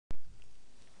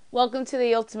Welcome to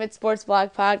the Ultimate Sports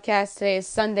Blog Podcast. Today is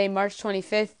Sunday, March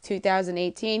 25th,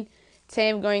 2018. Today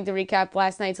I'm going to recap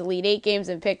last night's Elite 8 games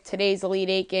and pick today's Elite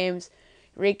 8 games,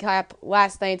 recap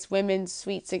last night's Women's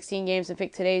Sweet 16 games and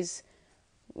pick today's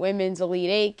Women's Elite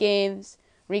 8 games,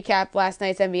 recap last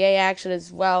night's NBA action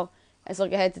as well as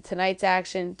look ahead to tonight's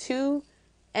action. 2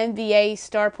 NBA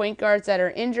star point guards that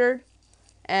are injured,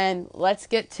 and let's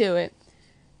get to it.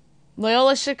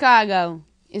 Loyola Chicago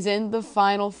is in the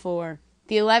Final Four.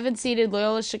 The 11th-seeded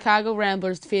Loyola Chicago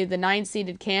Ramblers defeated the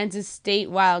 9th-seeded Kansas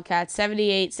State Wildcats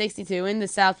 78-62 in the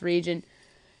South region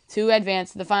to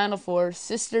advance to the Final Four.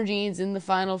 Sister Jeans in the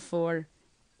Final Four.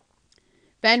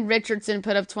 Ben Richardson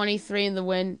put up 23 in the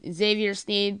win. Xavier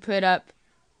Sneed put up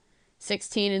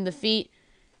 16 in defeat.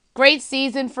 Great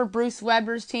season for Bruce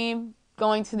Weber's team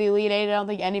going to the Elite Eight. I don't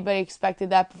think anybody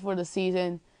expected that before the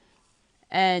season.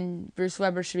 And Bruce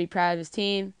Weber should be proud of his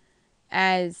team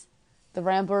as the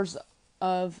Ramblers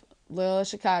of Loyola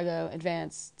Chicago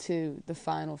advance to the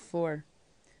Final Four.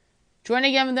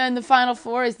 Joining them in the Final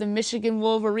Four is the Michigan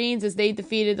Wolverines as they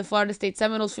defeated the Florida State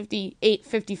Seminoles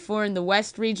 58-54 in the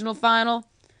West Regional Final.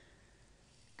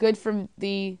 Good for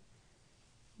the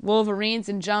Wolverines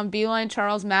and John Beilein.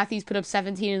 Charles Matthews put up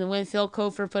 17 in the win. Phil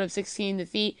Kofer put up 16 in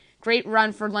defeat. Great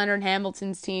run for Leonard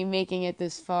Hamilton's team making it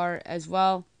this far as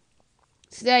well.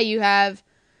 Today you have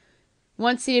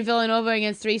 1-seeded Villanova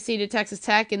against 3-seeded Texas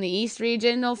Tech in the East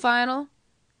Regional Final.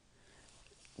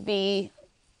 The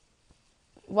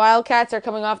Wildcats are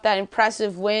coming off that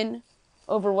impressive win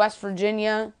over West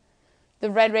Virginia. The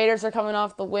Red Raiders are coming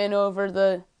off the win over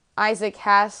the Isaac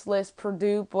Hasless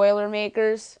Purdue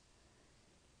Boilermakers.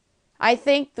 I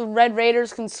think the Red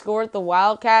Raiders can score at the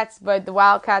Wildcats, but the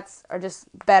Wildcats are just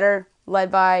better, led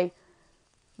by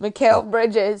Mikal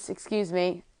Bridges,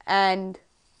 and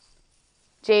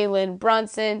Jalen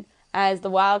Brunson as the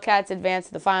Wildcats advance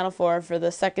to the Final Four for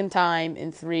the second time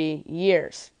in 3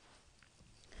 years.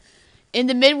 In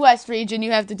the Midwest region, you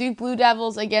have the Duke Blue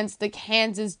Devils against the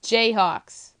Kansas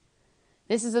Jayhawks.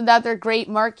 This is another great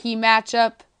marquee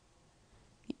matchup.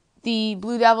 The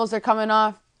Blue Devils are coming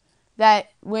off that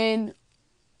win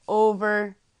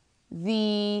over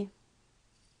the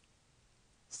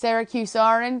Syracuse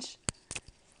Orange.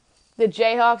 The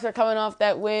Jayhawks are coming off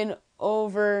that win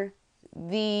over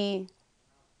the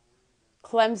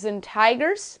Clemson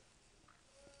Tigers.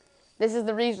 This is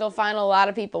the regional final a lot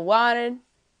of people wanted.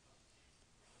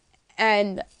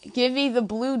 And give me the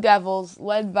Blue Devils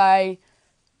led by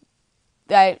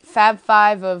that Fab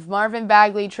Five of Marvin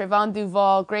Bagley, Trayvon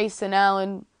Duval, Grayson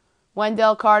Allen,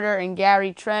 Wendell Carter, and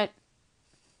Gary Trent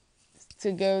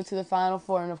to go to the Final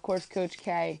Four. And, of course, Coach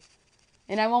K.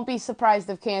 And I won't be surprised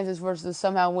if Kansas were to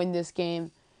somehow win this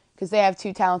game, because they have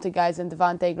two talented guys in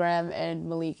Devontae Graham and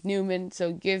Malik Newman.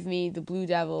 So give me the Blue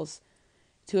Devils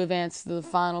to advance to the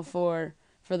Final Four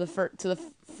for the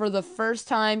first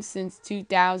time since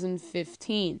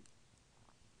 2015.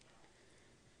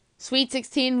 Sweet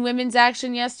 16 women's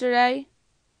action yesterday.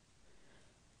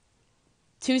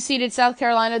 2-seeded South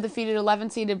Carolina defeated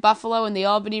 11-seeded Buffalo in the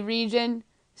Albany region,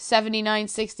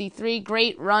 79-63.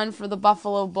 Great run for the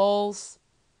Buffalo Bulls.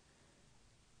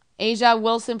 Asia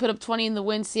Wilson put up 20 in the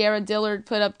win. Sierra Dillard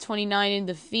put up 29 in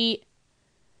defeat.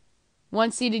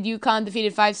 1-seeded UConn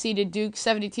defeated 5-seeded Duke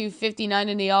 72-59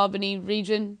 in the Albany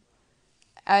region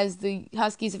as the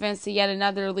Huskies advance to yet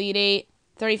another Elite Eight,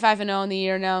 35-0 in the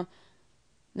year now.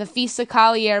 Nafisa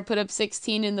Collier put up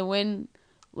 16 in the win.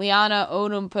 Liana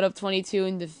Odom put up 22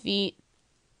 in defeat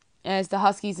as the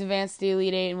Huskies advance to the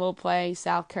Elite Eight and will play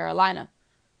South Carolina.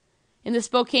 In the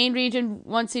Spokane region,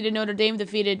 1-seeded Notre Dame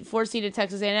defeated 4-seeded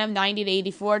Texas A&M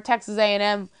 90-84. Texas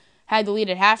A&M had the lead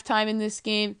at halftime in this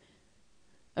game.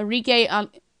 Enrique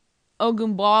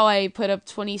Ogunbowale put up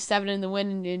 27 in the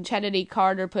win, and Chennedy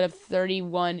Carter put up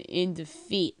 31 in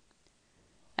defeat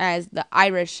as the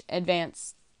Irish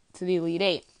advance to the Elite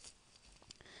Eight.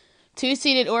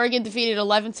 2-seeded Oregon defeated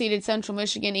 11-seeded Central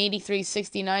Michigan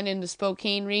 83-69 in the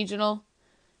Spokane Regional.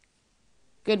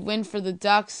 Good win for the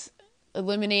Ducks,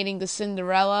 eliminating the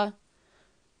Cinderella.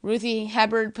 Ruthie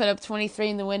Hebard put up 23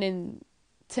 in the win, and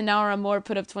Tanara Moore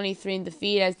put up 23 in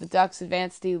defeat as the Ducks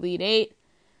advance to the Elite Eight.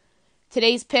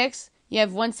 Today's picks, you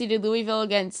have 1-seeded Louisville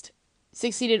against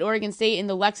 6-seeded Oregon State in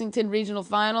the Lexington Regional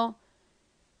Final.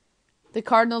 The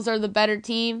Cardinals are the better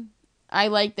team. I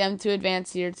like them to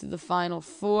advance here to the Final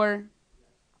Four,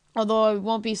 although I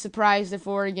won't be surprised if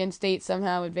Oregon State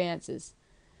somehow advances.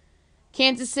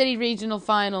 Kansas City Regional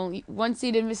Final,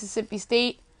 1-seeded Mississippi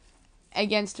State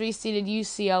against 3-seeded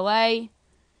UCLA.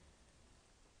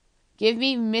 Give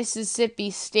me Mississippi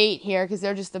State here because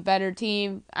they're just a better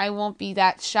team. I won't be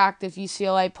that shocked if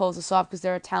UCLA pulls this off because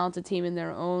they're a talented team in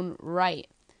their own right.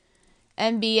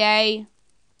 NBA,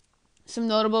 some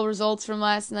notable results from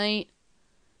last night.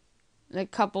 And a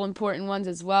couple important ones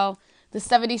as well. The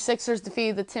 76ers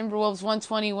defeated the Timberwolves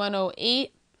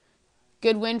 120-108.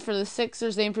 Good win for the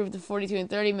Sixers. They improved to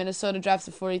 42-30. Minnesota drops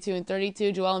to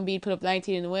 42-32. Joel Embiid put up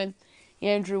 19 in the win.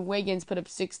 Andrew Wiggins put up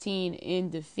 16 in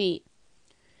defeat.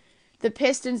 The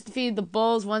Pistons defeated the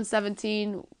Bulls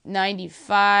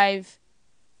 117-95.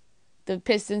 The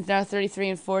Pistons now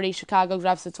 33-40. Chicago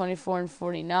drops to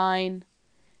 24-49.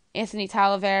 Anthony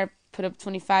Tolliver put up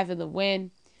 25 in the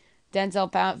win.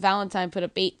 Denzel Valentine put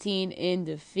up 18 in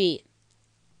defeat.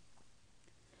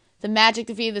 The Magic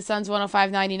defeated the Suns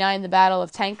 105-99 in the Battle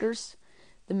of Tankers.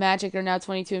 The Magic are now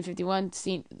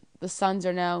 22-51. The Suns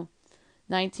are now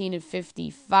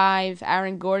 19-55.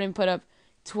 Aaron Gordon put up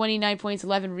 29 points,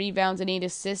 11 rebounds, and 8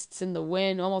 assists in the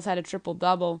win. Almost had a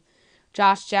triple-double.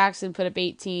 Josh Jackson put up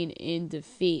 18 in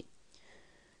defeat.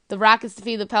 The Rockets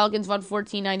defeated the Pelicans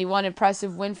 114-91.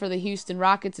 Impressive win for the Houston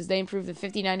Rockets as they improved to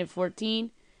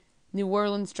 59-14. New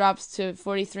Orleans drops to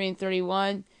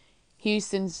 43-31.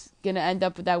 Houston's going to end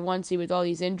up with that 1 seed with all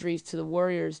these injuries to the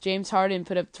Warriors. James Harden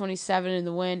put up 27 in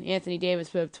the win. Anthony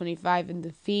Davis put up 25 in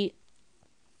defeat.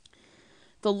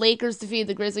 The Lakers defeated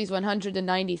the Grizzlies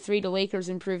 100-93. The Lakers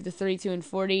improved to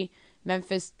 32-40.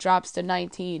 Memphis drops to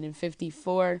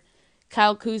 19-54.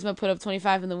 Kyle Kuzma put up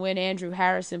 25 in the win. Andrew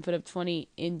Harrison put up 20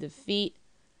 in defeat.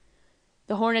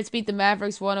 The Hornets beat the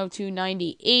Mavericks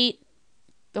 102-98.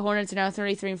 The Hornets are now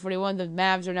 33-41. The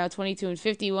Mavs are now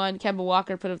 22-51. Kemba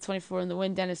Walker put up 24 in the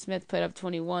win. Dennis Smith put up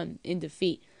 21 in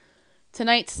defeat.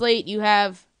 Today's slate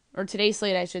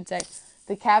I should say,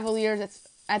 the Cavaliers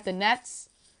at the Nets,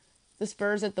 the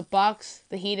Spurs at the Bucks,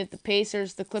 the Heat at the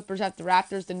Pacers, the Clippers at the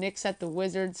Raptors, the Knicks at the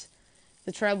Wizards,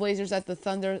 the Trailblazers at the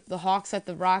Thunder, the Hawks at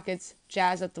the Rockets,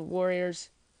 Jazz at the Warriors.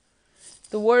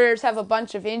 The Warriors have a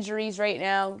bunch of injuries right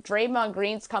now. Draymond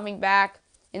Green's coming back,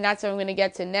 and that's what I'm going to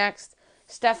get to next.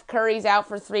 Steph Curry's out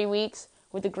for 3 weeks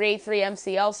with a grade 3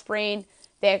 MCL sprain.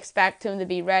 They expect him to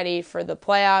be ready for the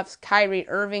playoffs. Kyrie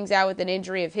Irving's out with an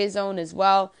injury of his own as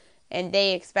well, and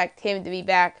they expect him to be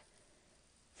back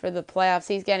for the playoffs.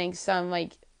 He's getting some,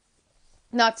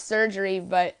 not surgery,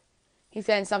 but he's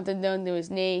getting something done to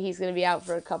his knee. He's going to be out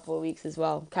for a couple of weeks as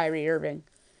well, Kyrie Irving.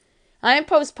 I am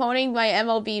postponing my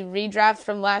MLB redraft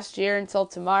from last year until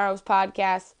tomorrow's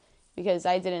podcast because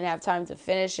I didn't have time to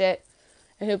finish it.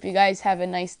 I hope you guys have a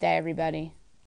nice day, everybody.